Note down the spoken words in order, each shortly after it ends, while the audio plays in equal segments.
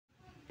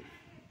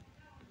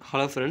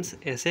Hello friends,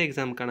 S A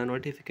எக்ஸாமுக்கான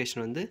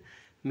notification வந்து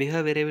மிக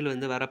விரைவில்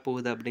வந்து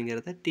வரப்போகுது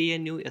அப்படிங்கிறத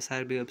டிஎன்யூ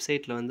எஸ்ஆர்பி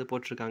வெப்சைட்டில் வந்து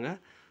போட்டிருக்காங்க.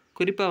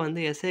 குறிப்பாக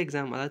வந்து எஸ்ஏ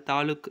எக்ஸாம், அதாவது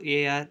தாலுக்,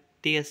 ஏஆர்,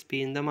 டிஎஸ்பி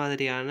இந்த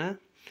மாதிரியான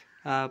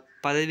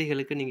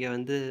பதவிகளுக்கு நீங்கள்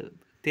வந்து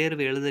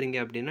தேர்வு எழுதுறீங்க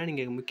அப்படின்னா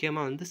நீங்கள்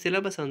முக்கியமாக வந்து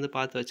சிலபஸை வந்து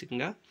பார்த்து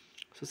வச்சுக்கோங்க.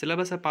 ஸோ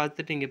சிலபஸை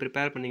பார்த்துட்டு நீங்கள்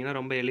ப்ரிப்பேர் பண்ணிங்கன்னா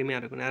ரொம்ப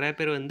எளிமையாக இருக்கும். நிறைய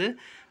பேர் வந்து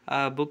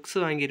புக்ஸ்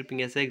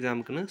வாங்கியிருப்பீங்க எஸ்ஏ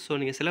எக்ஸாமுக்குன்னு. ஸோ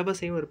நீங்கள்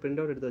சிலபஸையும் ஒரு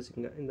பிரிண்ட் அவுட் எடுத்து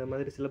வச்சுக்கோங்க. இந்த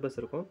மாதிரி சிலபஸ்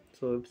இருக்கும்.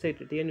 ஸோ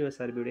வெப்சைட்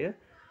டிஎன்யூஎஸ்ஆர்பியுடைய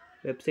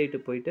வெப்சைட்டு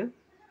போயிட்டு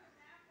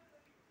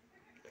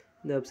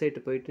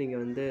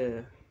நீங்கள் வந்து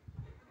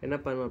என்ன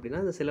பண்ணணும் அப்படின்னா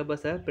அந்த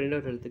சிலபஸை பிரிண்ட்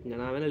அவுட் எடுத்துக்கோங்க.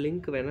 நான் வேணால்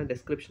லிங்க் வேணால்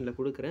டெஸ்கிரிப்ஷனில்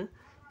கொடுக்குறேன்.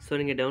 ஸோ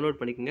நீங்கள் டவுன்லோட்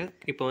பண்ணிக்கோங்க.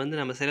 இப்போ வந்து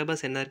நம்ம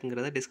சிலபஸ் என்ன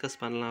இருக்குங்கிறத டிஸ்கஸ்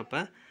பண்ணலாம்.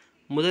 இப்போ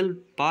முதல்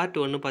பார்ட்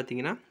 1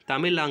 பார்த்தீங்கன்னா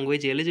Tamil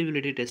language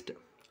eligibility test,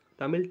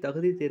 Tamil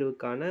தகுதி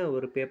தேர்வுக்கான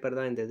ஒரு பேப்பர்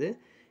தான் இந்த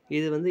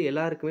இது வந்து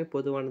எல்லாருக்குமே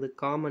பொதுவானது,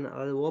 காமன்.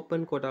 அதாவது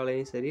ஓப்பன்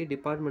கோட்டாலையும் சரி,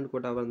 டிபார்ட்மெண்ட்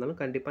கோட்டாவாக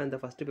இருந்தாலும் கண்டிப்பாக இந்த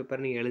ஃபஸ்ட்டு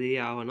பேப்பர் நீங்கள்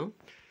எழுதியே ஆகணும்.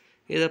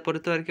 இதை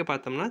பொறுத்த வரைக்கும்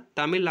பார்த்தோம்னா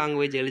தமிழ்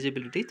லாங்குவேஜ்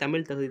எலிஜிபிலிட்டி,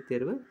 தமிழ் தகுதி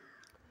தேர்வு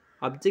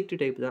அப்ஜெக்டிவ்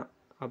டைப் தான்.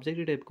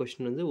 அப்ஜெக்டிவ் டைப்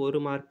கொஸ்டின் வந்து 1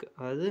 மார்க்.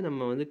 அதாவது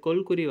நம்ம வந்து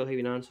கொள்குறி வகை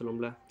வினான்னு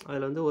சொல்லுவோம்ல,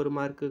 அதில் வந்து 1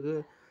 மார்க்குக்கு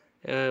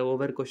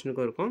ஒவ்வொரு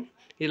கொஸ்டினுக்கும் இருக்கும்.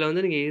 இதில்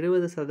வந்து நீங்கள்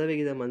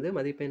 20% வந்து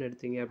மதிப்பெண்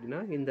எடுத்தீங்க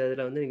அப்படின்னா இந்த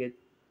இதில் வந்து நீங்கள்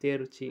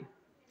தேர்ச்சி.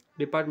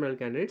 Departmental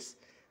candidates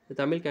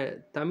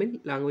Tamil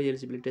language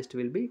eligibility test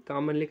will be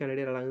commonly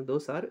conducted along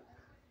those are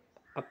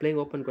அப்ளைங்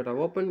open quota.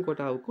 Open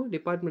கோட்டாவுக்கும்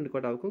department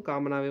கோட்டாவுக்கும்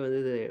காமனாகவே வந்து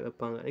இது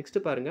வைப்பாங்க.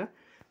 நெக்ஸ்ட்டு பாருங்கள்,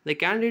 the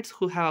candidates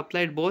who have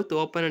applied both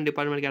open and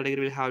department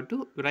category will have to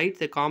write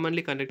the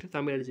commonly conducted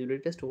Tamil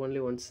eligibility test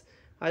only once.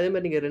 அதே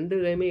மாதிரி நீங்கள்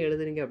 2லையுமே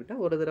எழுதுறீங்க அப்படின்னா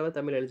ஒரு தடவை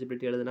தமிழ்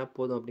எலிஜிபிலிட்டி எழுதுனா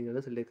போதும்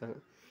அப்படிங்கிறத சொல்லியிருக்காங்க.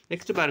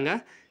 நெக்ஸ்ட் பாருங்கள்,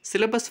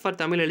 syllabus for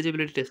Tamil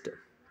eligibility test,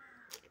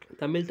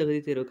 Tamil தகுதி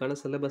தேர்வுக்கான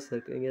சிலபஸ்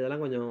இருக்குது. நீங்கள்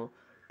இதெல்லாம் கொஞ்சம்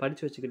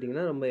படித்து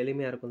வச்சுக்கிட்டிங்கன்னா ரொம்ப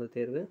எளிமையாக இருக்கும் இந்த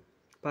தேர்வு.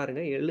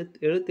 பாருங்கள்,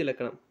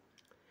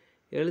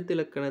 எழுத்து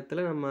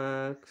இலக்கணத்தில் நம்ம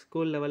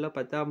ஸ்கூல் லெவலில்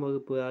 10ஆம்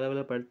வகுப்பு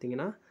அளவில்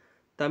படித்தீங்கன்னா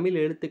தமிழ்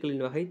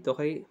எழுத்துக்களின் வகை,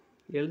 தொகை,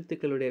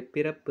 எழுத்துக்களுடைய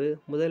பிறப்பு,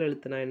 முதல்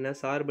எழுத்துனா என்ன,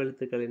 சார்பு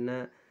எழுத்துக்கள் என்ன,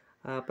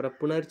 அப்புறம்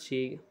புணர்ச்சி,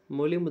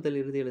 மொழி முதல்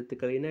இறுதி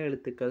எழுத்துக்கள், இன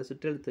எழுத்துக்கள்,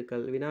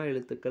 சுற்றெழுத்துக்கள், வினா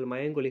எழுத்துக்கள்,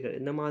 மயங்கொலிகள்,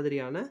 இந்த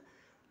மாதிரியான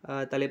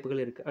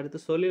தலைப்புகள் இருக்குது. அடுத்து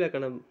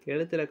சொல்லிலக்கணம்,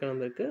 எழுத்து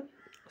இலக்கணம் இருக்குது,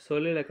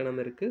 சொல்லிலக்கணம்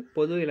இருக்குது,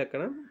 பொது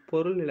இலக்கணம்,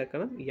 பொருள்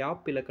இலக்கணம்,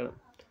 யாப் இலக்கணம்.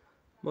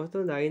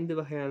 மொத்தம் இந்த 5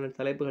 வகையான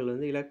தலைப்புகள்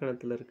வந்து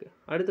இலக்கணத்தில் இருக்குது.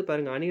 அடுத்து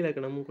பாருங்கள், அணி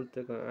இலக்கணமும்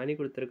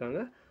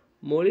கொடுத்துருக்காங்க.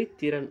 மொழி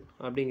திறன்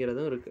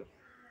அப்படிங்கிறதும் இருக்குது.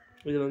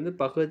 இது வந்து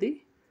பகுதி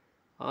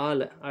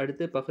ஆல.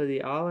 அடுத்து பகுதி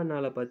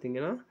ஆவனால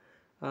பார்த்தீங்கன்னா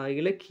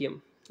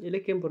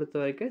இலக்கியம் பொறுத்த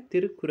வரைக்கும்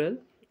திருக்குறள்,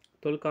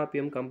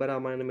 தொல்காப்பியம்,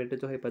 கம்பராமாயணம், 8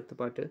 தொகை, 10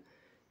 பாட்டு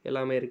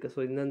எல்லாமே இருக்குது. ஸோ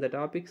இந்தந்த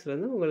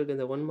டாபிக்ஸ்லேருந்து உங்களுக்கு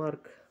இந்த 1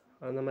 மார்க்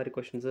அந்த மாதிரி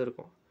கொஷின்ஸும்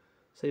இருக்கும்.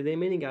 ஸோ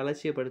இதையுமே நீங்கள்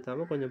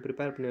அலட்சியப்படுத்தாமல் கொஞ்சம்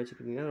ப்ரிப்பேர் பண்ணி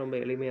வச்சுக்கிட்டிங்கன்னா ரொம்ப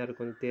எளிமையாக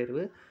இருக்கும் இந்த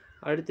தேர்வு.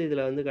 அடுத்து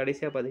இதில் வந்து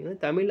கடைசியாக பார்த்தீங்கன்னா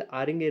தமிழ்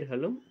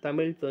அறிஞர்களும்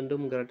தமிழ்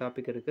தொண்டுங்கிற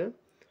டாபிக் இருக்குது.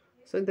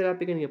 ஸோ இந்த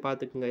டாப்பிக்கை நீங்கள்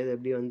பார்த்துக்குங்க. இது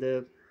எப்படி வந்து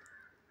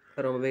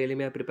ரொம்பவே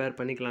எளிமையாக ப்ரிப்பேர்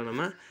பண்ணிக்கலாம்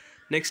நம்ம.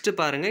 நெக்ஸ்ட்டு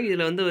பாருங்கள்,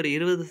 இதில் வந்து ஒரு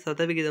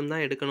 20%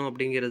 தான் எடுக்கணும்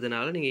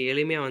அப்படிங்கிறதுனால நீங்கள்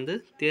எளிமையாக வந்து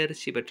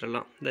தேர்ச்சி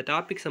பெற்றலாம். இந்த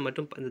டாபிக்ஸை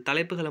மட்டும், இந்த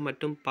தலைப்புகளை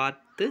மட்டும்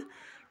பார்த்து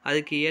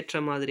அதுக்கு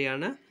ஏற்ற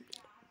மாதிரியான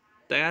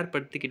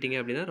தயார்படுத்திக்கிட்டிங்க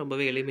அப்படின்னா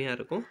ரொம்பவே எளிமையாக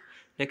இருக்கும்.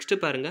 நெக்ஸ்ட்டு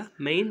பாருங்கள்,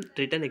 main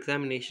return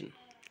examination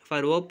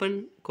for open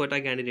quota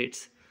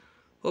candidates.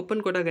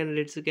 Open quota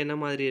கேண்டிடேட்ஸுக்கு என்ன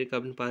மாதிரி இருக்குது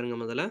அப்படின்னு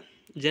பாருங்கள். முதல்ல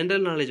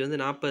ஜென்ரல் நாலேஜ்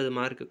வந்து 40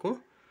 மார்க்குக்கும்,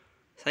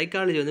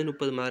 சைக்காலஜி வந்து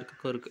 30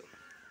 மார்க்குக்கும் இருக்குது.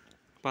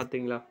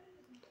 பார்த்தீங்களா,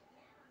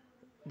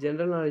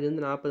 ஜென்ரல் நாலேஜ்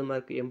வந்து 40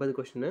 mark 80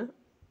 question,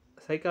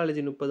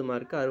 psychology 30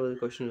 mark 60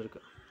 question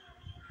இருக்குது.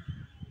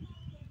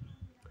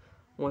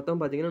 மொத்தம்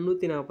பார்த்தீங்கன்னா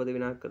 140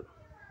 வினாக்கள்.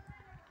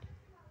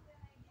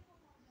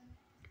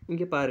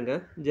 இங்கே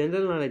பாருங்கள்,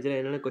 ஜென்ரல் நாலேஜில்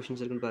என்னென்ன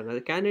கொஷின்ஸ் இருக்குன்னு பாருங்கள்.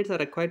 அது candidates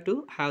R required to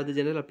have the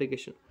general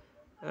application.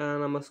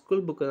 நம்ம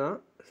ஸ்கூல் புக்கு தான்.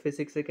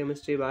 ஃபிசிக்ஸு,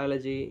 கெமிஸ்ட்ரி,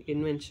 பயாலஜி,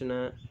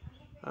 இன்வென்ஷனு,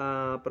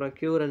 அப்புறம்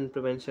cure and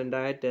prevention,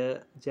 diet,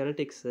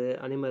 genetics,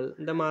 animal,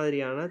 இந்த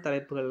மாதிரியான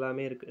தலைப்புகள்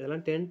எல்லாமே இருக்குது.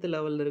 இதெல்லாம் 10th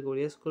லெவலில்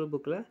இருக்கக்கூடிய ஸ்கூல்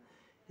புக்கில்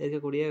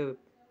இருக்கக்கூடிய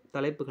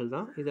தலைப்புகள்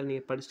தான். இதில்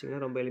நீங்கள் படிச்சிட்டிங்கன்னா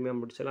ரொம்ப எளிமையாக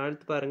முடிச்சிடலாம்.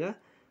 அடுத்து பாருங்கள்,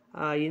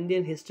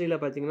 இந்தியன் ஹிஸ்ட்ரியில்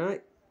பார்த்தீங்கன்னா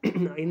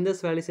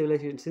இந்தஸ் வேலி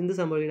சிவிலைசேஷன், சிந்து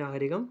சமவெளி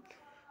நாகரிகம்,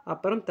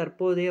 அப்புறம்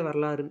தற்போதைய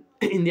வரலாறு,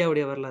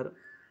 இந்தியாவுடைய வரலாறு.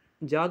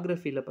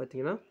 ஜியாகிரஃபியில்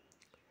பார்த்தீங்கன்னா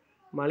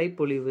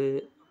மலைப்பொழிவு,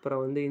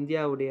 அப்புறம் வந்து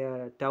இந்தியாவுடைய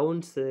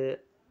டவுன்ஸு,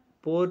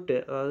 போர்ட்டு,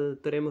 அதாவது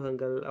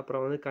துறைமுகங்கள்,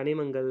 அப்புறம் வந்து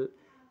கனிமங்கள்,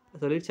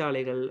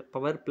 தொழிற்சாலைகள்,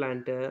 பவர்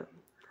பிளான்ட்டு,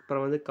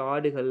 அப்புறம் வந்து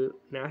காடுகள்,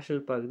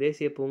 நேஷ்னல் பார்க்,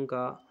 தேசிய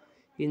பூங்கா,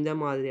 இந்த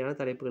மாதிரியான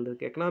தலைப்புகள்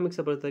இருக்குது.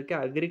 எக்கனாமிக்ஸை பொறுத்த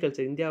வரைக்கும்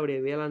அக்ரிகல்ச்சர், இந்தியாவுடைய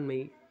வேளாண்மை,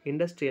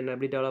 இண்டஸ்ட்ரி என்ன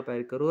எப்படி டெவலப்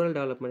ஆகிருக்கு, ரூரல்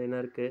டெவலப்மெண்ட் என்ன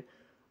இருக்குது,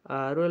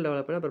 ரூரல்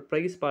டெவலப்மெண்ட், அப்புறம்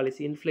ப்ரைஸ்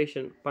பாலிசி,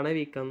 இன்ஃப்ளேஷன்,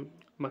 பணவீக்கம்,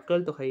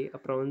 மக்கள் தொகை,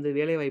 அப்புறம் வந்து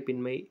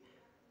வேலைவாய்ப்பின்மை,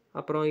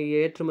 அப்புறம்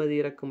ஏற்றுமதி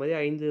இறக்குமதி,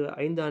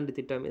 5 ஆண்டு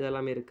திட்டம்,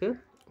 இதெல்லாமே இருக்குது.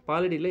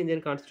 பாலிட்டியில்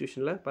இந்தியன்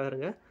கான்ஸ்டியூஷனில்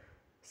பாருங்கள்,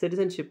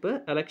 சிட்டிசன்ஷிப்பு,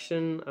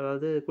 எலெக்ஷன்,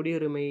 அதாவது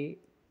குடியுரிமை,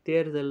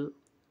 தேர்தல்,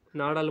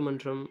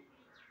 நாடாளுமன்றம்,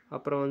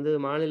 அப்புறம் வந்து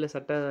மாநில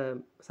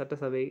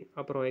சட்டசபை,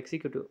 அப்புறம்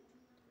எக்ஸிக்யூட்டிவ்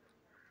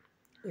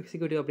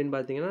அப்படின்னு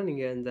பார்த்தீங்கன்னா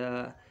நீங்கள் இந்த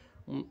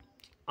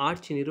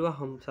ஆட்சி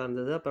நிர்வாகம்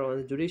சார்ந்தது. அப்புறம்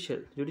வந்து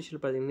ஜுடிஷியல்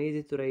பார்த்தீங்கன்னா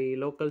நீதித்துறை,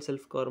 லோக்கல்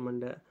செல்ஃப்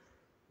கவர்மெண்ட்டு,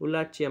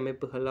 உள்ளாட்சி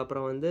அமைப்புகள்,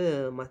 அப்புறம் வந்து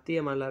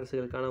மத்திய மாநில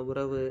அரசுகளுக்கான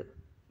உறவு,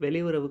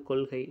 வெளியுறவு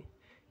கொள்கை,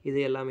 இது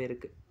எல்லாமே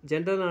இருக்குது.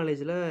 ஜென்ரல்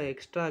நாலேஜில்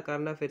எக்ஸ்ட்ரா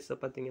கரண்ட் அஃபேர்ஸை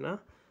பார்த்தீங்கன்னா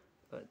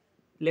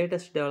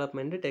லேட்டஸ்ட்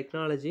டெவலப்மெண்ட்டு,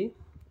 டெக்னாலஜி,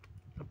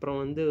 அப்புறம்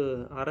வந்து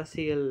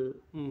அரசியல்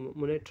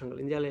முன்னேற்றங்கள்,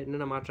 இந்தியாவில்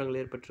என்னென்ன மாற்றங்கள்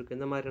ஏற்பட்டிருக்கு,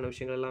 இந்த மாதிரியான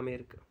விஷயங்கள் எல்லாமே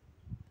இருக்குது.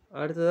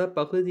 அடுத்ததாக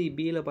பகுதி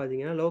பியில்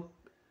பார்த்தீங்கன்னா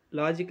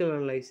லாஜிக்கல்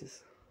அனலைசிஸ்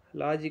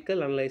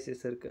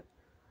இருக்குது.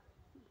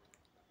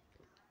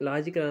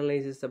 லாஜிக்கல்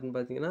அனலைசிஸ் அப்படின்னு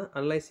பார்த்தீங்கன்னா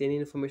analyse any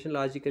information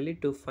logically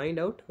to find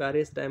out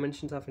various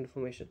dimensions of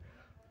information.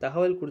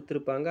 தகவல்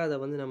கொடுத்துருப்பாங்க, அதை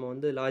வந்து நம்ம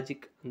வந்து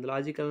அந்த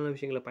லாஜிக்கலான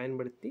விஷயங்களை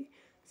பயன்படுத்தி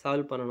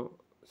சால்வ் பண்ணணும்.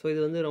 ஸோ இது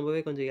வந்து ரொம்பவே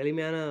கொஞ்சம்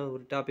எளிமையான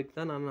ஒரு டாபிக்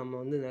தான். நம்ம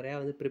வந்து நிறையா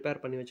வந்து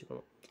ப்ரிப்பேர் பண்ணி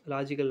வச்சுக்கணும்.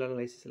 லாஜிக்கல்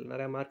அனலைசிஸில்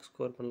நிறையா மார்க்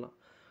ஸ்கோர் பண்ணலாம்.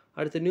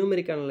 அடுத்து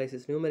நியூமெரிக்கல்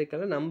அனலைசிஸ்.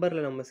 நியூமெரிக்கலில்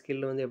நம்பரில் நம்ம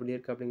ஸ்கில் வந்து எப்படி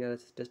இருக்குது அப்படிங்கிறத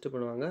டெஸ்ட்டு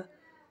பண்ணுவாங்க.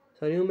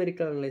 ஸோ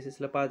நியூமெரிக்கல்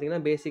அனலைசிஸில்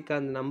பார்த்தீங்கன்னா பேசிக்காக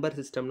அந்த நம்பர்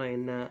சிஸ்டம்னா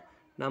என்ன,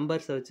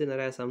 நம்பர்ஸை வச்சு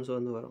நிறையா சம்ஸ்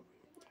வந்து வரும்.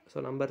 ஸோ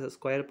நம்பர்ஸை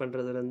ஸ்கொயர்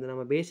பண்ணுறதுலேருந்து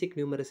நம்ம பேசிக்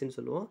நியூமரசின்னு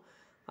சொல்லுவோம்,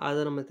 அதை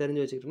நம்ம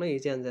தெரிஞ்சு வச்சுக்கிட்டோம்னா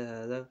ஈஸியாக அந்த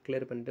இதை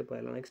கிளியர் பண்ணிட்டு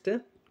போயிடலாம். Next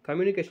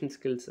communication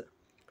skills.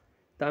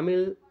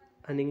 Tamil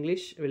and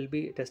English will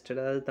be tested.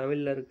 அதாவது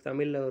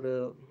தமிழில் ஒரு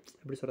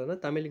எப்படி சொல்கிறதுனா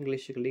தமிழ்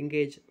இங்கிலீஷுக்கு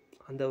லிங்கேஜ்,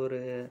 அந்த ஒரு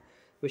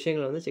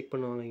விஷயங்களை வந்து செக்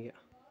பண்ணுவாங்க இங்கே.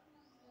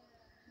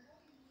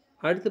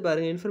 அடுத்து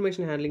பாருங்கள்,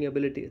 இன்ஃபர்மேஷன் ஹேண்ட்லிங்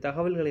எபிலிட்டி,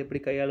 தகவல்களை எப்படி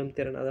கையாளும்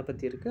திறன், அதை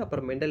பற்றி இருக்குது.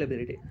 அப்புறம் மெண்டல்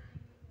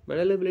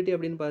எபிலிட்டி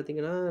அப்படின்னு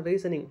பார்த்தீங்கன்னா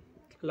ரீசனிங்,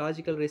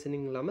 லாஜிக்கல்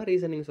ரீசனிங் இல்லாமல்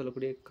ரீசனிங்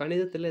சொல்லக்கூடிய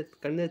கணித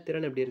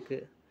திறன் எப்படி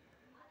இருக்குது,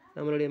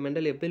 நம்மளுடைய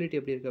மெண்டல் எபிலிட்டி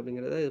எப்படி இருக்குது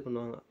அப்படிங்கிறத இது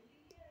பண்ணுவாங்க.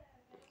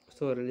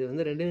 ஸோ இது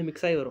வந்து ரெண்டுமே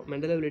மிக்ஸ் ஆகி வரும்.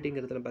 மெண்டல்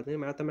எபிலிட்டிங்கிறதுல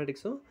பார்த்தீங்கன்னா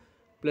மேத்தமேட்டிக்ஸும்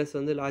ப்ளஸ்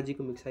வந்து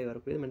லாஜிக்கும் மிக்ஸ் ஆகி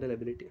வரக்கூடிய மெண்டல்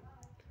எபிலிட்டி.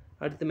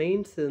 அடுத்து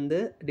மெயின்ஸ் வந்து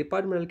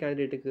டிபார்ட்மெண்டல்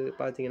கேண்டிடேட்டுக்கு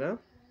பார்த்தீங்கன்னா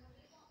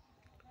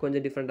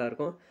கொஞ்சம் டிஃப்ரெண்ட்டாக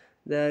இருக்கும்.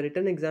 The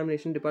written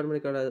examination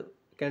department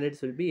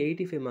candidates will be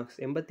 85 marks,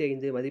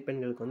 85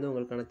 மதிப்பெண்களுக்கு வந்து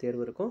உங்களுக்கான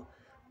தேர்வு இருக்கும்.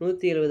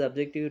 170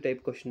 அப்ஜெக்டிவ்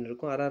டைப் கொஷின்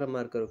இருக்கும், 6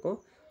 மார்க் இருக்கும்.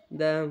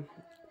 த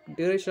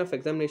duration of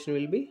examination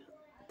will be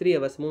 3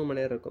 hours, 3 மணி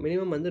நேரம் இருக்கும்.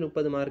 மினிமம் வந்து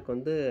 30 மார்க்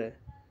வந்து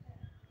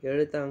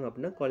எடுத்தாங்க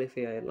அப்படின்னா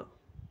குவாலிஃபை ஆகிடலாம்.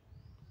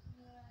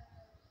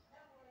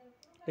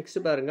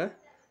 நெக்ஸ்ட்டு பாருங்கள்,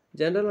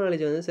 ஜென்ரல்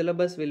நாலேஜ் வந்து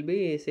syllabus will be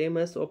same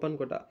as open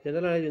quota.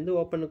 General knowledge வந்து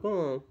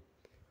ஓப்பனுக்கும்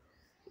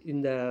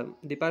இந்த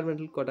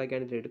டிபார்ட்மெண்டல் கோட்டா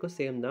கேண்டிடேட்டுக்கும்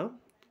சேம் தான்.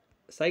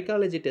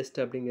 சைக்காலஜி டெஸ்ட்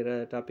அப்படிங்கிற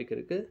டாபிக்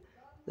இருக்குது.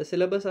 இந்த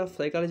syllabus of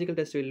psychological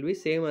test will be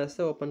same as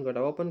open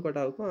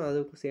கோட்டாவுக்கும்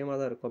அதுக்கும் சேமாக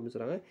தான் இருக்கும் அப்படின்னு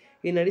சொல்கிறாங்க.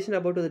 In addition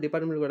about the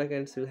departmental quota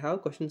candidates will have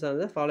questions on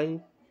the following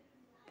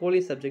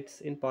police subjects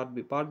in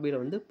part பியில்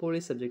வந்து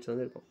போலீஸ் சப்ஜெக்ட்ஸ்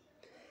வந்து இருக்கும்.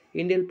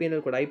 Indian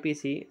penal code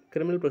IBC,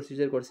 criminal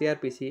procedure code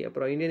CrPC,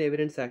 அப்புறம் Indian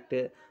evidence act,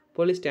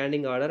 police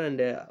standing order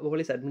and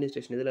police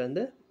administration, இதில்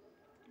வந்து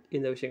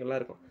இந்த விஷயங்கள்லாம்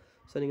இருக்கும்.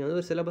 ஸோ நீங்கள் வந்து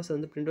ஒரு சிலபஸ்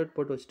வந்து பிரிண்ட் அவுட்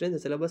போட்டு வச்சுட்டு இந்த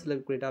சிலபஸில்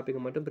இருக்கக்கூடிய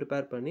டாப்பிக்கை மட்டும்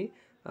ப்ரிப்பேர் பண்ணி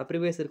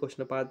ப்ரீவியஸ் இயர்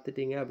கொஸ்டினை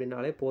பார்த்துட்டிங்க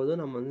அப்படின்னாலே போதும்,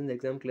 நம்ம வந்து இந்த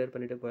எக்ஸாம் கிளியர்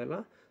பண்ணிட்டு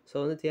போயிடலாம். ஸோ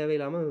வந்து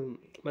தேவையில்லாமல்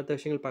மற்ற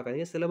விஷயங்கள்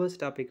பார்க்காதீங்க. சிலபஸ்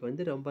டாபிக்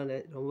வந்து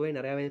ரொம்பவே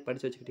நிறையாவே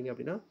படித்து வச்சுக்கிட்டிங்க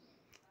அப்படின்னா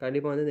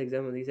கண்டிப்பாக வந்து இந்த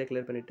எக்ஸாம் வந்து ஈஸியாக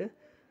கிளியர் பண்ணிவிட்டு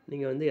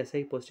நீங்கள் வந்து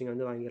எஸ்ஐ போஸ்டிங்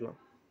வந்து வாங்கிடலாம்.